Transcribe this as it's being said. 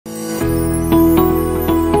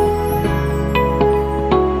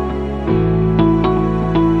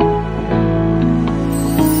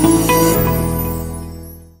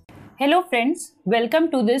friends, welcome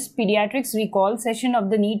to this Pediatrics recall session of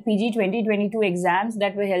the NEET PG 2022 exams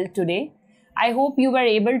that were held today. I hope you were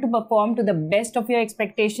able to perform to the best of your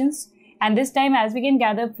expectations, and this time, as we can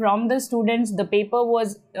gather from the students, the paper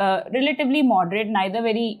was relatively moderate, neither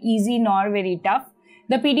very easy nor very tough.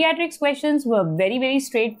 The pediatrics questions were very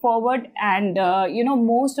straightforward, and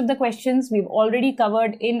most of the questions we've already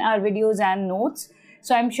covered in our videos and notes,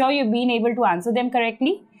 so I'm sure you've been able to answer them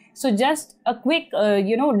correctly. So just a quick,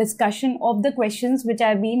 discussion of the questions which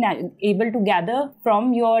I've been able to gather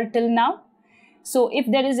from you all till now. So if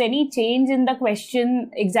there is any change in the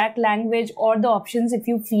question, exact language or the options, if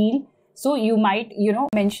you feel, so you might,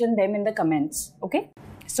 mention them in the comments. Okay.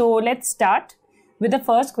 So let's start with the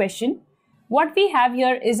first question. What we have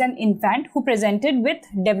here is an infant who presented with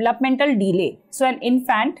developmental delay. So an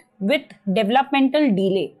infant with developmental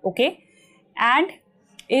delay. Okay. And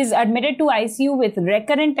is admitted to ICU with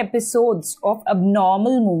recurrent episodes of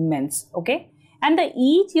abnormal movements, okay? And the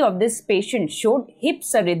EEG of this patient showed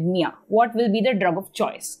hypsarrythmia. What will be the drug of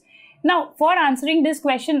choice? Now, for answering this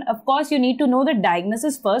question, of course, you need to know the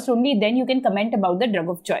diagnosis first, only then you can comment about the drug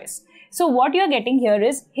of choice. So what you are getting here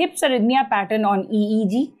is hypsarrythmia pattern on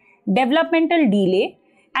EEG, developmental delay,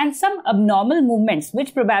 and some abnormal movements,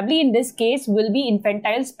 which probably in this case will be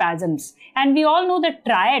infantile spasms. And we all know the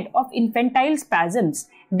triad of infantile spasms,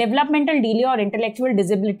 developmental delay or intellectual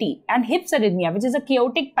disability, and hypsarrythmia, which is a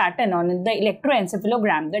chaotic pattern on the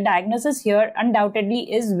electroencephalogram. The diagnosis here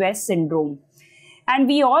undoubtedly is West syndrome. And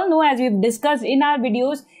we all know, as we've discussed in our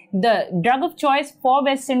videos, the drug of choice for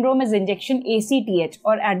West syndrome is injection ACTH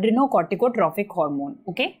or adrenocorticotropic hormone.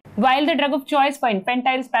 Okay. While the drug of choice for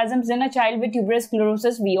infantile spasms in a child with tuberous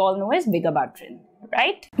sclerosis, we all know is vigabatrin.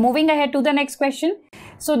 Right. Moving ahead to the next question.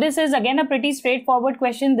 So this is again a pretty straightforward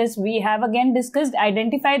question. This we have again discussed.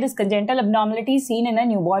 Identify this congenital abnormality seen in a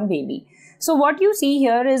newborn baby. So what you see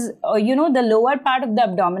here is, the lower part of the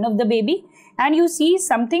abdomen of the baby. And you see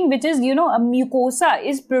something which is, a mucosa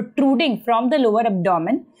is protruding from the lower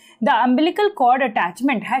abdomen. The umbilical cord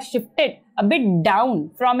attachment has shifted a bit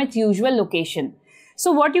down from its usual location.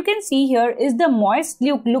 So what you can see here is the moist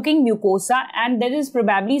looking mucosa, and there is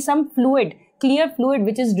probably some fluid, clear fluid,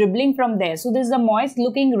 which is dribbling from there. So this is a moist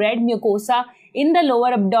looking red mucosa in the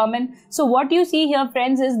lower abdomen. So what you see here,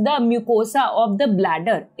 friends, is the mucosa of the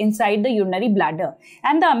bladder inside the urinary bladder,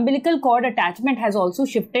 and the umbilical cord attachment has also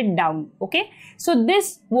shifted down. Okay. So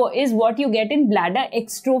this is what you get in bladder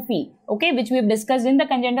exstrophy, okay, which we have discussed in the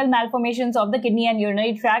congenital malformations of the kidney and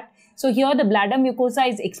urinary tract. So here the bladder mucosa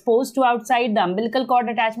is exposed to outside, the umbilical cord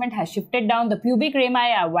attachment has shifted down, the pubic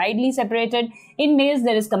rami are widely separated. In males,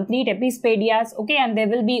 there is complete epispadias, okay, and there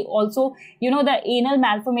will be also, the anal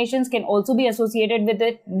malformations can also be associated with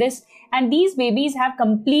this, and these babies have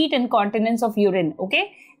complete incontinence of urine,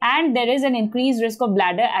 okay, and there is an increased risk of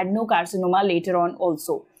bladder adenocarcinoma later on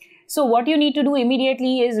also. So what you need to do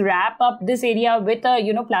immediately is wrap up this area with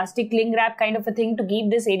a, plastic cling wrap kind of a thing to keep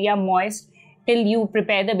this area moist till you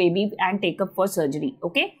prepare the baby and take up for surgery.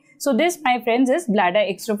 Okay. So this, my friends, is bladder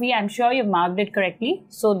exstrophy. I'm sure you've marked it correctly.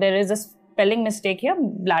 So there is a spelling mistake here,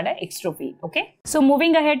 bladder exstrophy. Okay. So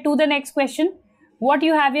moving ahead to the next question. What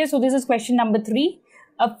you have here, so this is question number 3.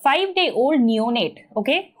 A 5-day-old neonate,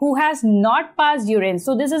 okay, who has not passed urine.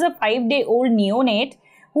 So this is a 5-day-old neonate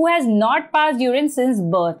who has not passed urine since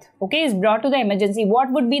birth, okay, is brought to the emergency.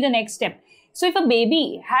 What would be the next step? So if a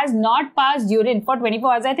baby has not passed urine for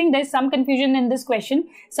 24 hours, I think there's some confusion in this question.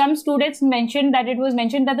 Some students mentioned that it was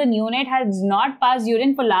mentioned that the neonate has not passed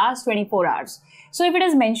urine for last 24 hours. So if it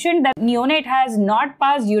is mentioned that neonate has not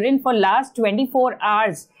passed urine for last 24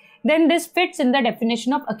 hours, then this fits in the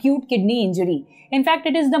definition of acute kidney injury. In fact,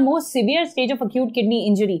 it is the most severe stage of acute kidney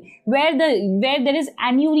injury where there is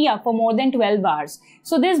anuria for more than 12 hours.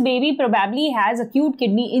 So this baby probably has acute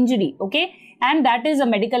kidney injury, okay? And that is a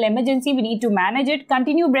medical emergency. We need to manage it,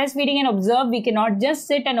 continue breastfeeding and observe. We cannot just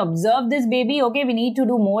sit and observe this baby, okay? We need to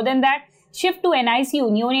do more than that. Shift to NICU,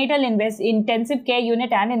 neonatal intensive care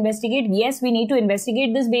unit, and investigate. Yes, we need to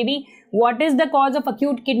investigate this baby. What is the cause of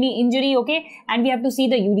acute kidney injury, okay? And we have to see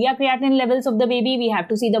the urea creatinine levels of the baby. We have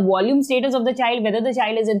to see the volume status of the child, whether the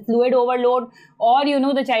child is in fluid overload or,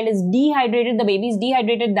 the child is dehydrated, the baby is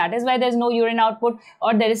dehydrated. That is why there is no urine output,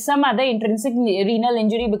 or there is some other intrinsic renal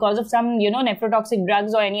injury because of some, nephrotoxic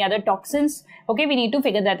drugs or any other toxins. Okay, we need to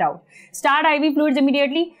figure that out. Start IV fluids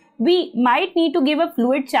immediately. We might need to give a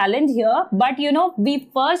fluid challenge here, but we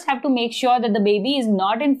first have to make sure that the baby is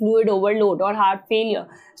not in fluid overload or heart failure.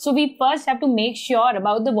 So we first have to make sure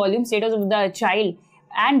about the volume status of the child,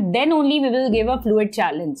 and then only we will give a fluid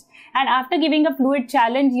challenge. And after giving a fluid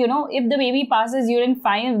challenge, if the baby passes urine,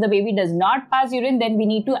 fine. If the baby does not pass urine, then we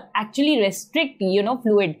need to actually restrict,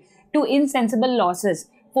 fluid to insensible losses,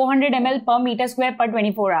 400 ml per meter square per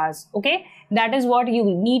 24 hours. Okay, that is what you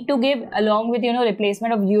need to give, along with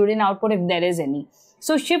replacement of urine output if there is any.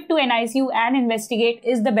 So shift to NICU and investigate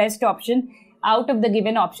is the best option out of the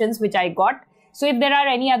given options which I got. So if there are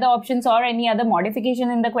any other options or any other modification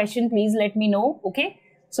in the question, please let me know. Okay,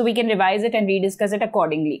 so we can revise it and rediscuss it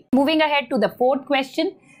accordingly. Moving ahead to the fourth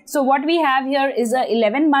question. So what we have here is a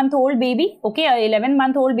 11-month-old baby. Okay, a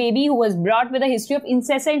 11-month-old baby who was brought with a history of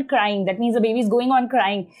incessant crying. That means the baby is going on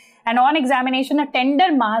crying. And on examination, a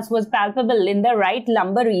tender mass was palpable in the right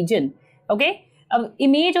lumbar region. Okay, an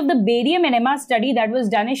image of the barium enema study that was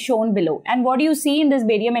done is shown below. And what do you see in this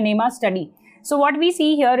barium enema study? So what we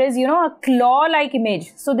see here is, a claw-like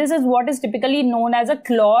image. So this is what is typically known as a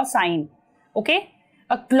claw sign. Okay.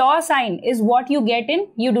 A claw sign is what you get in,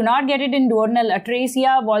 you do not get it in duodenal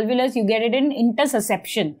atresia, volvulus, you get it in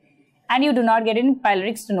intersusception, and you do not get it in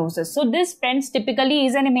pyloric stenosis. So this, friends, typically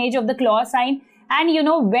is an image of the claw sign. And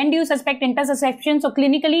when do you suspect intersusception? So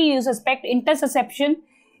clinically you suspect intersusception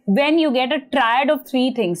when you get a triad of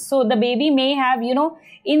three things. So the baby may have,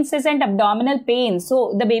 incessant abdominal pain.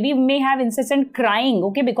 So the baby may have incessant crying,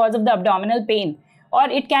 okay, because of the abdominal pain. Or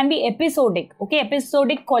it can be episodic, okay,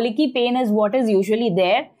 episodic colicky pain is what is usually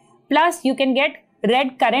there. Plus you can get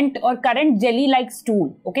red current or current jelly-like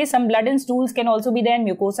stool, okay, some blood in stools can also be there, and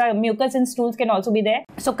mucus in stools can also be there.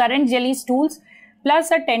 So current jelly stools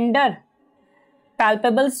plus a tender,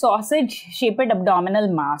 palpable sausage-shaped abdominal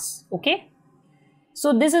mass, okay.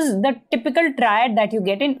 So this is the typical triad that you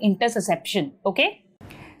get in intersusception, okay.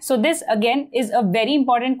 So this again is a very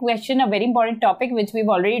important question, a very important topic which we've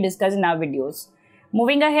already discussed in our videos.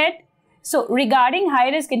 Moving ahead, so regarding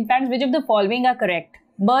high-risk infants, which of the following are correct?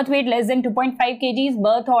 Birth weight less than 2.5 kgs,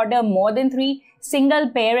 birth order more than 3, single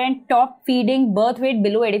parent, top feeding, birth weight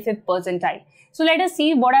below 85th percentile. So let us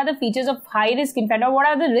see what are the features of high-risk infant, or what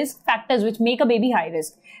are the risk factors which make a baby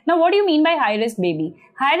high-risk. Now, what do you mean by high-risk baby?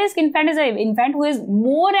 High-risk infant is an infant who is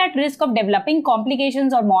more at risk of developing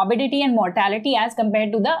complications or morbidity and mortality as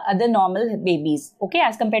compared to the other normal babies, okay,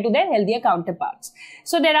 as compared to their healthier counterparts.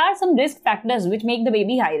 So there are some risk factors which make the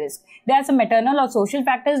baby high-risk. There are some maternal or social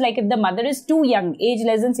factors, like if the mother is too young, age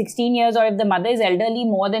less than 16 years, or if the mother is elderly,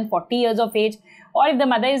 more than 40 years of age, or if the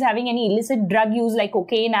mother is having any illicit drug use like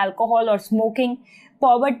cocaine, alcohol, or smoking.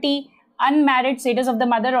 Poverty, unmarried status of the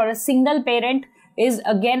mother, or a single parent is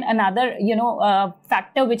again another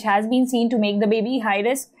factor which has been seen to make the baby high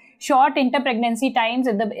risk. Short interpregnancy times,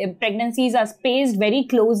 if the pregnancies are spaced very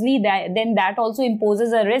closely, then that also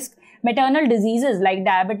imposes a risk. Maternal diseases like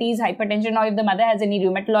diabetes, hypertension, or if the mother has any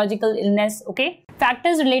rheumatological illness, okay.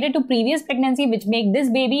 Factors related to previous pregnancy which make this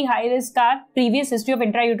baby high risk are previous history of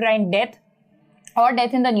intrauterine death or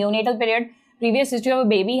death in the neonatal period, previous history of a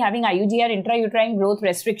baby having IUG or intrauterine growth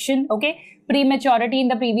restriction, okay, prematurity in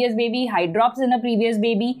the previous baby, hydrops in the previous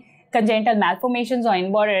baby, congenital malformations or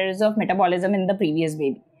inborn errors of metabolism in the previous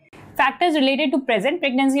baby. Factors related to present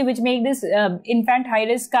pregnancy which make this infant high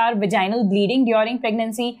risk are vaginal bleeding during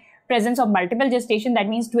pregnancy, presence of multiple gestation, that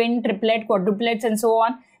means twin, triplet, quadruplets and so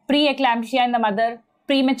on, pre-eclampsia in the mother,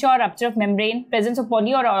 premature rupture of membrane, presence of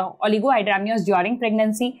poly or oligohydramnios during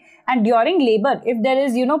pregnancy, and during labor, if there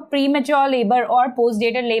is premature labor or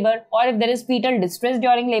postdated labor, or if there is fetal distress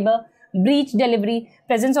during labor, breech delivery,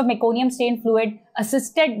 presence of meconium stained fluid,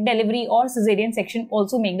 assisted delivery or cesarean section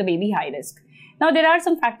also make the baby high risk. Now there are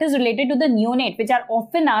some factors related to the neonate which are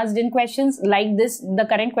often asked in questions like this, the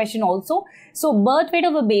current question also. So birth weight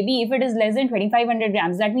of a baby, if it is less than 2500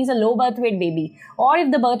 grams, that means a low birth weight baby, or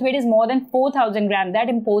if the birth weight is more than 4000 grams, that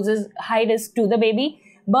imposes high risk to the baby.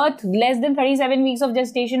 Birth less than 37 weeks of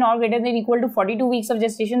gestation or greater than equal to 42 weeks of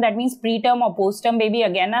gestation, that means preterm or postterm baby,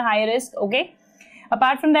 again a high risk, okay.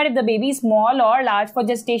 Apart from that, if the baby is small or large for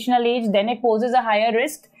gestational age, then it poses a higher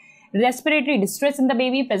risk. Respiratory distress in the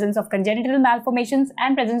baby, presence of congenital malformations,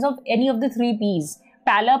 and presence of any of the 3 Ps,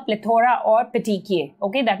 pallor, plethora or petechiae,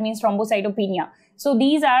 okay, that means thrombocytopenia. So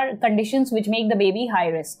these are conditions which make the baby high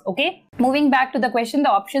risk, okay. Moving back to the question,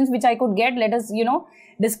 the options which I could get, let us,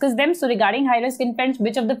 discuss them. So regarding high risk infants,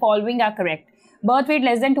 which of the following are correct? Birth weight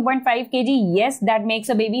less than 2.5 kg, yes, that makes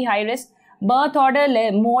a baby high risk. Birth order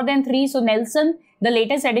more than 3, so Nelson, the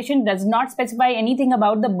latest edition, does not specify anything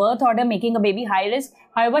about the birth order making a baby high risk.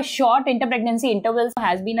 However, short interpregnancy intervals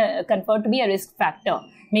has been conferred to be a risk factor,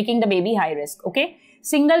 making the baby high risk, okay.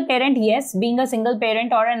 Single parent, yes, being a single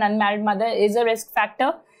parent or an unmarried mother is a risk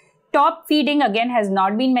factor. Top feeding again has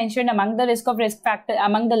not been mentioned among the list of risk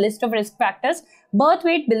factors. Birth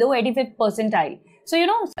weight below 85th percentile. So,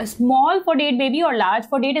 a small for date baby or large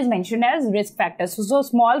for date is mentioned as risk factors. So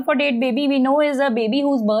small for date baby we know is a baby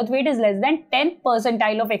whose birth weight is less than 10th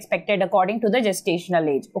percentile of expected according to the gestational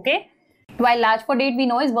age. Okay. While large for date we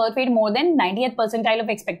know is birth weight more than 90th percentile of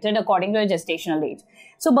expected according to the gestational age.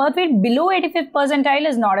 So birth weight below 85th percentile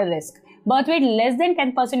is not a risk. Birth weight less than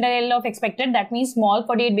 10th percentile of expected, that means small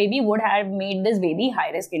for date baby would have made this baby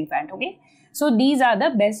high risk infant. Okay. So these are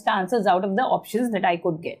the best answers out of the options that I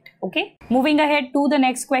could get. Okay. Moving ahead to the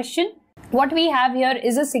next question. What we have here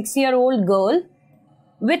is a 6-year-old girl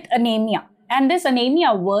with anemia. And this anemia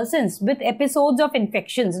worsens with episodes of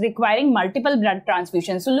infections requiring multiple blood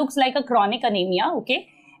transfusions. So looks like a chronic anemia, okay,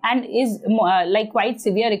 and is like quite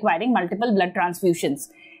severe, requiring multiple blood transfusions.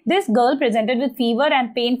 This girl presented with fever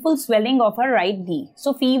and painful swelling of her right knee.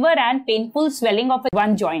 So fever and painful swelling of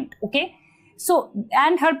one joint, okay. So,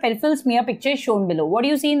 and her peripheral smear picture is shown below. What do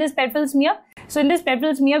you see in this peripheral smear? So in this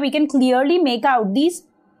peripheral smear, we can clearly make out these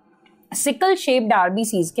sickle-shaped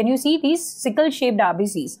RBCs. Can you see these sickle-shaped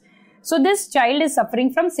RBCs? So this child is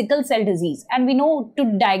suffering from sickle cell disease, and we know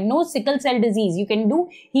to diagnose sickle cell disease, you can do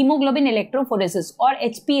hemoglobin electrophoresis or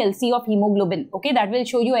HPLC of hemoglobin. Okay, that will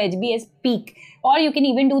show you HbS peak, or you can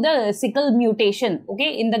even do the sickle mutation,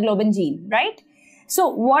 okay, in the globin gene, right? So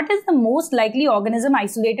what is the most likely organism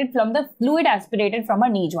isolated from the fluid aspirated from a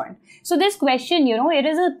knee joint? So this question, it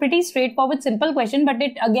is a pretty straightforward, simple question, but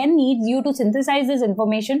it again needs you to synthesize this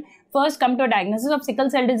information. First, come to a diagnosis of sickle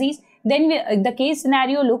cell disease. Then the case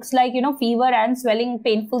scenario looks like, fever and swelling,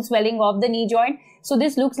 painful swelling of the knee joint. So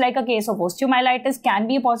this looks like a case of osteomyelitis, can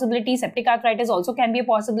be a possibility. Septic arthritis also can be a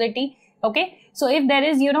possibility. Okay. So if there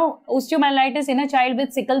is, osteomyelitis in a child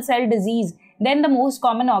with sickle cell disease, then the most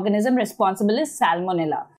common organism responsible is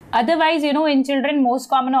Salmonella. Otherwise, in children, most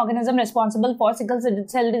common organism responsible for sickle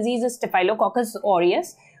cell disease is Staphylococcus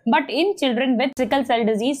aureus. But in children with sickle cell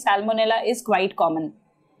disease, Salmonella is quite common.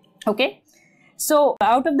 Okay. So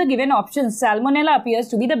out of the given options, Salmonella appears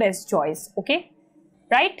to be the best choice. Okay.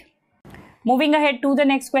 Right. Moving ahead to the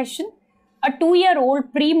next question. A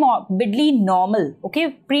 2-year-old premorbidly normal,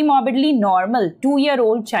 okay, premorbidly normal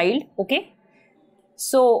 2-year-old child, okay.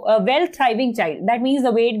 So a well-thriving child, that means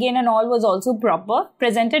the weight gain and all was also proper,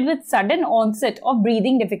 presented with sudden onset of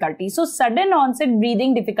breathing difficulty. So sudden onset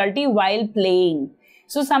breathing difficulty while playing.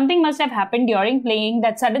 So something must have happened during playing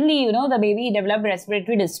that suddenly, the baby developed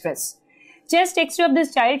respiratory distress. Chest X-ray of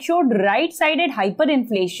this child showed right-sided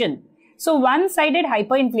hyperinflation. So one-sided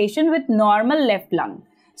hyperinflation with normal left lung.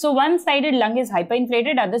 So one-sided lung is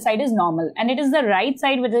hyperinflated, other side is normal, and it is the right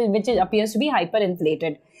side which appears to be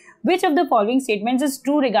hyperinflated. Which of the following statements is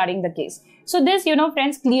true regarding the case? So this,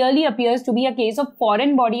 friends, clearly appears to be a case of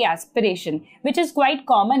foreign body aspiration, which is quite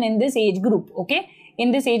common in this age group, okay?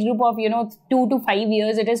 In this age group of, 2 to 5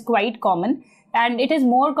 years, it is quite common, and it is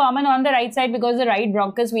more common on the right side because the right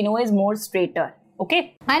bronchus we know is more straighter,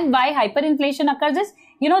 okay? And why hyperinflation occurs is,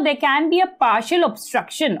 there can be a partial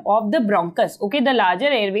obstruction of the bronchus, okay? The larger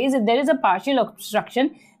airways, if there is a partial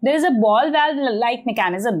obstruction, there is a ball valve-like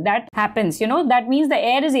mechanism that happens, that means the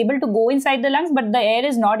air is able to go inside the lungs, but the air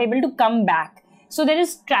is not able to come back. So there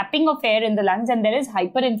is trapping of air in the lungs, and there is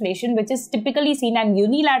hyperinflation, which is typically seen, and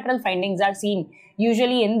unilateral findings are seen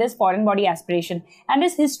usually in this foreign body aspiration. And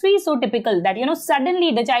this history is so typical that,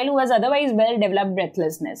 suddenly the child who has otherwise well developed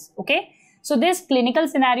breathlessness, okay? So this clinical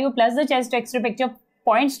scenario plus the chest X-ray picture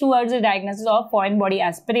points towards a diagnosis of foreign body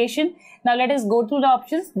aspiration. Now let us go through the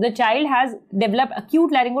options. The child has developed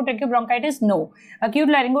acute laryngotracheobronchitis? No. Acute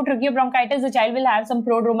laryngotracheobronchitis, the child will have some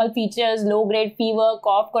prodromal features, low-grade fever,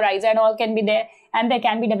 cough, coryza and all can be there, and there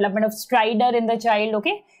can be development of stridor in the child,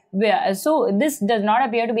 okay? So this does not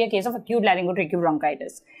appear to be a case of acute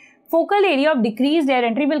laryngotracheobronchitis. Focal area of decreased air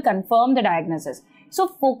entry will confirm the diagnosis. So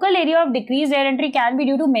focal area of decreased air entry can be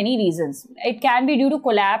due to many reasons. It can be due to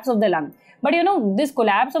collapse of the lung. But this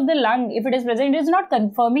collapse of the lung, if it is present, it is not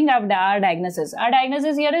confirming our diagnosis. Our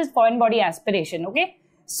diagnosis here is foreign body aspiration, okay?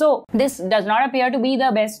 So this does not appear to be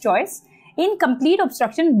the best choice. In complete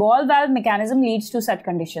obstruction, ball valve mechanism leads to such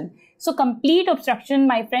condition. So complete obstruction,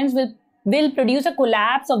 my friends, will produce a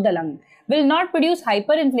collapse of the lung, will not produce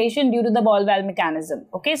hyperinflation due to the ball valve mechanism,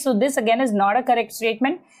 okay? So this again is not a correct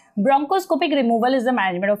statement. Bronchoscopic removal is the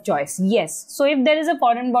management of choice. Yes. So if there is a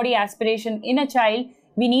foreign body aspiration in a child,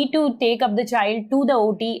 we need to take up the child to the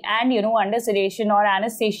OT and, under sedation or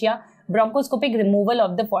anesthesia, bronchoscopic removal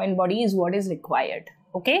of the foreign body is what is required.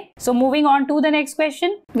 Okay. So moving on to the next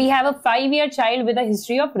question. We have a 5-year child with a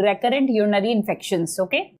history of recurrent urinary infections,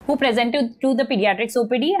 okay, who presented to the pediatrics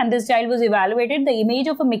OPD, and this child was evaluated. The image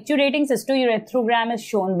of a micturating cystourethrogram is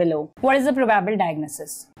shown below. What is the probable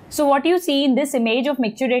diagnosis? So what you see in this image of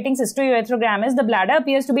micturating cystourethrogram is the bladder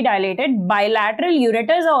appears to be dilated. Bilateral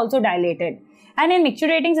ureters are also dilated. And in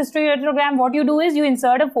micturating cystourethrogram, what you do is you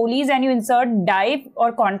insert a Foley's and you insert dye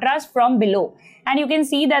or contrast from below. And you can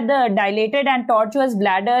see that the dilated and tortuous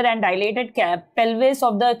bladder and dilated pelvis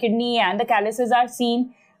of the kidney and the calyces are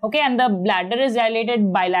seen. Okay, and the bladder is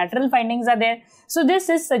dilated, bilateral findings are there. So this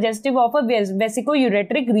is suggestive of a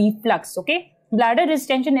vesicoureteric reflux. Okay, bladder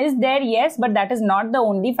distension is there, yes, but that is not the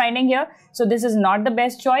only finding here. So this is not the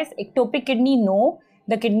best choice. Ectopic kidney, no.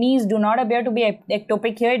 The kidneys do not appear to be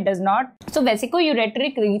ectopic here, it does not. So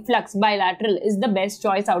vesicoureteric reflux bilateral is the best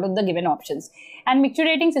choice out of the given options. And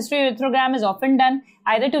micturating cystourethrogram is often done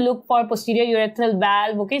either to look for posterior urethral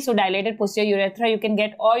valve, okay, so dilated posterior urethra you can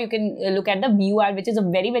get, or you can look at the VUR, which is a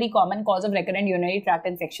very, very common cause of recurrent urinary tract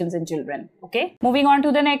infections in children, okay. Moving on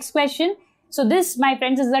to the next question. So this, my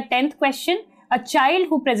friends, is the 10th question. A child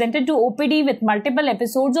who presented to OPD with multiple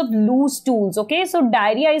episodes of loose stools. Okay, so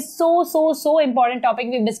diarrhea is so important topic.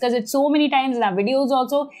 We've discussed it so many times in our videos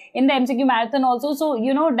also, in the MCQ marathon also. So,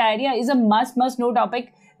 you know, diarrhea is a must know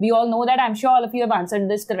topic. We all know that. I'm sure all of you have answered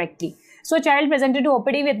this correctly. So, a child presented to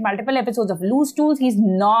OPD with multiple episodes of loose stools. He's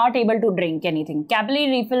not able to drink anything.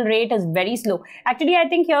 Capillary refill rate is very slow. Actually, I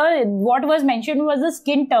think here what was mentioned was the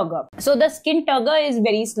skin turgor. So, the skin turgor is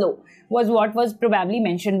very slow, was what was probably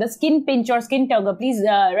mentioned. The skin pinch or skin turgor, please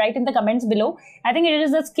write in the comments below. I think it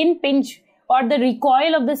is the skin pinch or the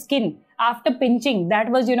recoil of the skin after pinching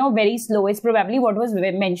that was, you know, very slow. It's probably what was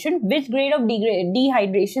mentioned. Which grade of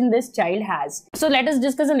dehydration this child has. So let us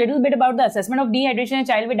discuss a little bit about the assessment of dehydration in a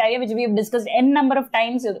child with diarrhea, which we have discussed n number of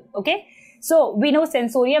times. Okay, so we know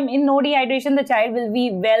sensorium. In no dehydration, the child will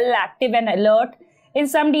be well active and alert. In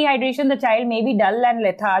some dehydration, the child may be dull and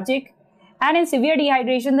lethargic. And in severe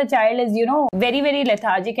dehydration, the child is, you know, very, very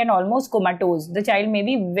lethargic and almost comatose. The child may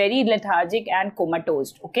be very lethargic and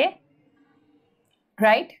comatose. Okay,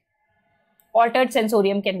 right? Altered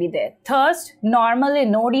sensorium can be there. Thirst, normal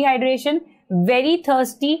in no dehydration, very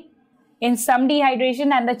thirsty in some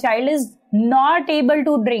dehydration, and the child is not able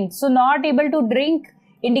to drink. So not able to drink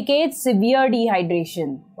indicates severe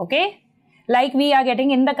dehydration. Okay, like we are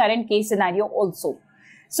getting in the current case scenario also.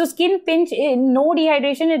 So skin pinch in no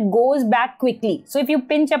dehydration, it goes back quickly. So if you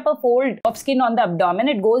pinch up a fold of skin on the abdomen,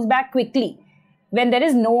 it goes back quickly when there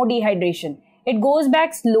is no dehydration. It goes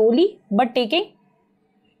back slowly but taking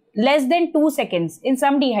less than 2 seconds in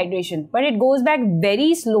some dehydration, but it goes back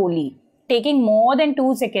very slowly, taking more than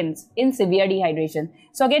 2 seconds in severe dehydration.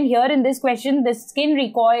 So again, here in this question, the skin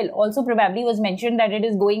recoil also probably was mentioned that it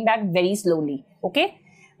is going back very slowly. Okay.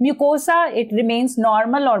 Mucosa, it remains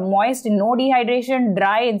normal or moist in no dehydration,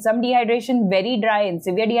 dry in some dehydration, very dry in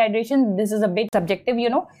severe dehydration. This is a bit subjective, you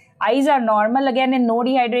know. Eyes are normal again in no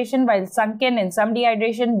dehydration, while sunken in some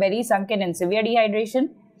dehydration, very sunken in severe dehydration.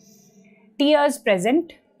 Tears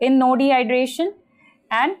present in no dehydration,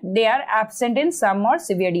 and they are absent in some or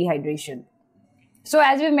severe dehydration. So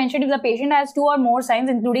as we mentioned, if the patient has 2 or more signs,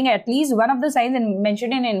 including at least one of the signs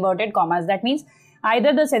mentioned in inverted commas, that means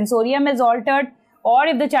either the sensorium is altered, or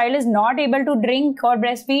if the child is not able to drink or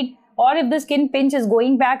breastfeed, or if the skin pinch is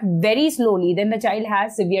going back very slowly, then the child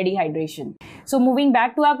has severe dehydration. So moving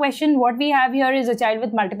back to our question, what we have here is a child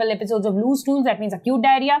with multiple episodes of loose stools, that means acute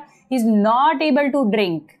diarrhea. He is not able to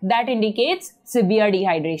drink. That indicates severe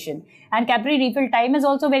dehydration. And capillary refill time is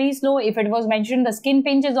also very slow. If it was mentioned, the skin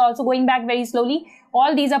pinch is also going back very slowly.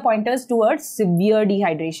 All these are pointers towards severe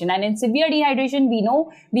dehydration. And in severe dehydration, we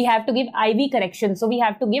know we have to give IV correction. So we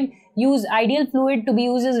have to use ideal fluid to be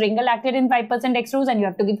used as ringalactate 5% dextrose, and you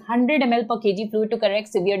have to give 100 ml per kg fluid to correct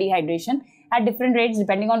severe dehydration at different rates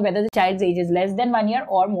depending on whether the child's age is less than 1 year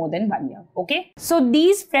or more than 1 year. Okay. So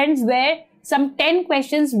these, friends, were some 10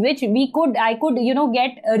 questions which I could, you know,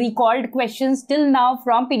 get recalled questions till now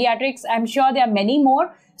from pediatrics. I'm sure there are many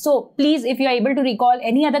more. So please, if you are able to recall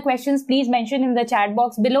any other questions, please mention in the chat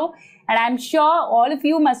box below. And I'm sure all of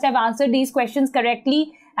you must have answered these questions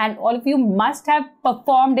correctly, and all of you must have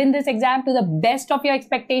performed in this exam to the best of your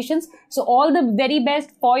expectations. So all the very best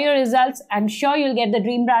for your results. I'm sure you'll get the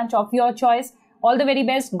dream branch of your choice. All the very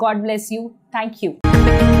best. God bless you. Thank you.